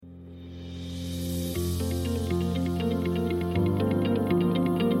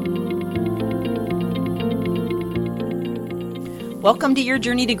Welcome to Your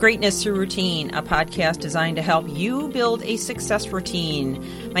Journey to Greatness Through Routine, a podcast designed to help you build a success routine.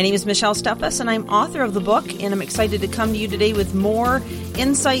 My name is Michelle Steffes, and I'm author of the book, and I'm excited to come to you today with more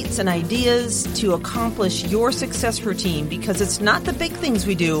insights and ideas to accomplish your success routine, because it's not the big things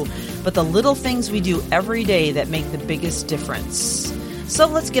we do, but the little things we do every day that make the biggest difference. So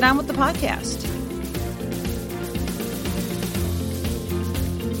let's get on with the podcast.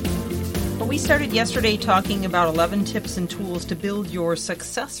 We started yesterday talking about 11 tips and tools to build your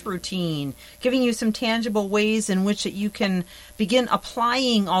success routine, giving you some tangible ways in which that you can begin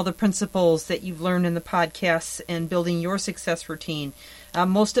applying all the principles that you've learned in the podcasts and building your success routine.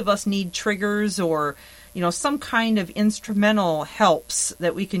 Most of us need triggers or, some kind of instrumental helps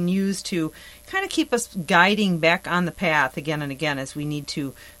that we can use to kind of keep us guiding back on the path again and again as we need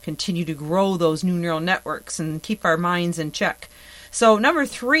to continue to grow those new neural networks and keep our minds in check. So number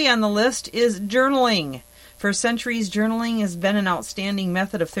 3 on the list is journaling. For centuries, journaling has been an outstanding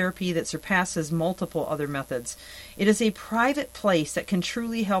method of therapy that surpasses multiple other methods. It is a private place that can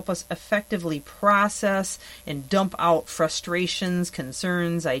truly help us effectively process and dump out frustrations,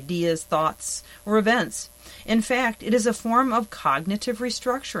 concerns, ideas, thoughts, or events. In fact, it is a form of cognitive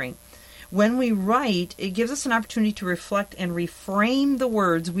restructuring. When we write, it gives us an opportunity to reflect and reframe the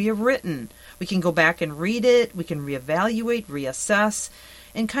words we have written. We can go back and read it, we can reevaluate, reassess,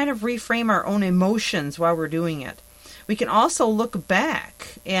 and kind of reframe our own emotions while we're doing it. We can also look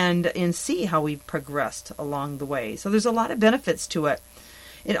back and see how we progressed along the way. So there's a lot of benefits to it.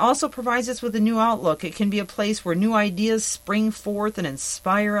 It also provides us with a new outlook. It can be a place where new ideas spring forth and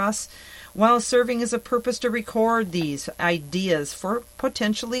inspire us, while serving as a purpose to record these ideas for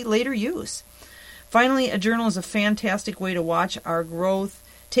potentially later use. Finally, a journal is a fantastic way to watch our growth,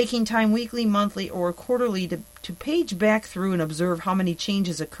 taking time weekly, monthly, or quarterly to page back through and observe how many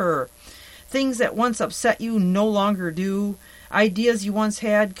changes occur. Things that once upset you no longer do. Ideas you once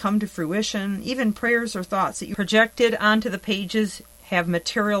had come to fruition. Even prayers or thoughts that you projected onto the pages have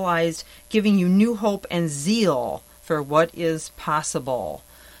materialized, giving you new hope and zeal for what is possible.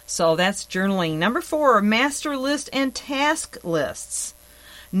 So that's journaling. Number 4, master list and task lists.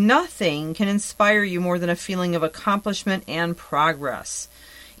 Nothing can inspire you more than a feeling of accomplishment and progress.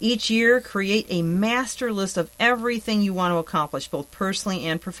 Each year, create a master list of everything you want to accomplish, both personally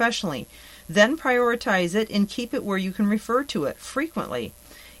and professionally. Then prioritize it and keep it where you can refer to it frequently.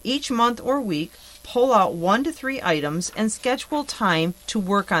 Each month or week, pull out 1 to 3 items and schedule time to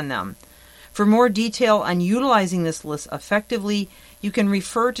work on them. For more detail on utilizing this list effectively, you can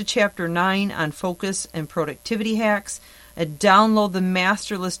refer to Chapter 9 on focus and productivity hacks, and download the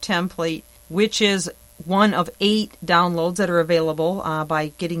master list template, which is one of 8 downloads that are available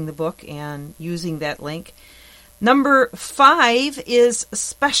by getting the book and using that link. Number 5 is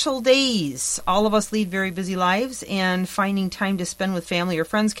special days. All of us lead very busy lives, and finding time to spend with family or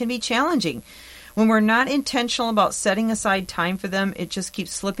friends can be challenging. When we're not intentional about setting aside time for them, it just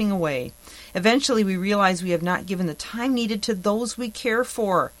keeps slipping away. Eventually, we realize we have not given the time needed to those we care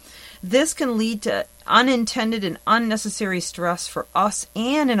for. This can lead to unintended and unnecessary stress for us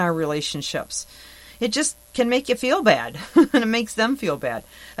and in our relationships. It just can make you feel bad, and it makes them feel bad.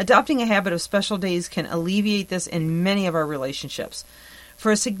 Adopting a habit of special days can alleviate this in many of our relationships. For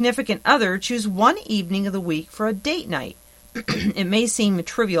a significant other, choose one evening of the week for a date night. It may seem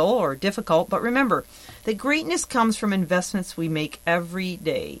trivial or difficult, but remember that greatness comes from investments we make every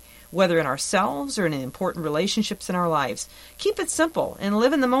day, whether in ourselves or in important relationships in our lives. Keep it simple and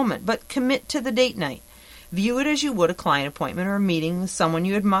live in the moment, but commit to the date night. View it as you would a client appointment or a meeting with someone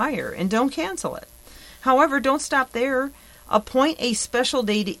you admire, and don't cancel it. However, don't stop there. Appoint a special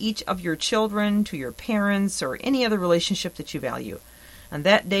day to each of your children, to your parents, or any other relationship that you value. On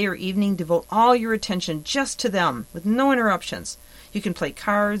that day or evening, devote all your attention just to them, with no interruptions. You can play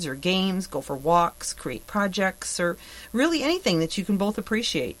cards or games, go for walks, create projects, or really anything that you can both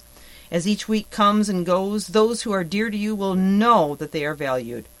appreciate. As each week comes and goes, those who are dear to you will know that they are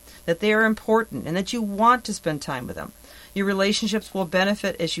valued, that they are important, and that you want to spend time with them. Your relationships will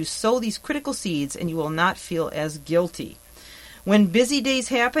benefit as you sow these critical seeds, and you will not feel as guilty. When busy days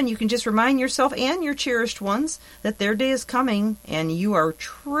happen, you can just remind yourself and your cherished ones that their day is coming and you are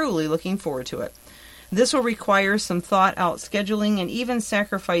truly looking forward to it. This will require some thought-out scheduling and even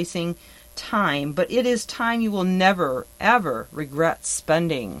sacrificing time, but it is time you will never, ever regret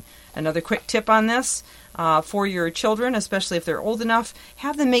spending. Another quick tip on this, for your children, especially if they're old enough,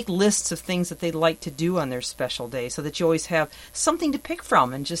 have them make lists of things that they'd like to do on their special day so that you always have something to pick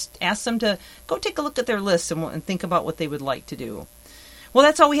from, and just ask them to go take a look at their list and think about what they would like to do. Well,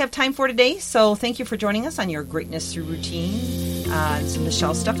 that's all we have time for today, so thank you for joining us on Your Greatness Through Routine. It's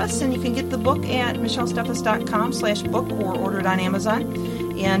Michelle Steffes, and you can get the book at michellesteffes.com/book or order it on Amazon.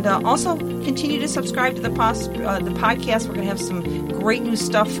 And also continue to subscribe to the podcast. We're going to have some great new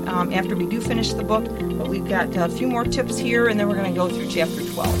stuff after we do finish the book. But we've got a few more tips here, and then we're going to go through Chapter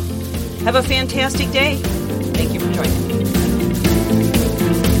 12. Have a fantastic day. Thank you for joining me.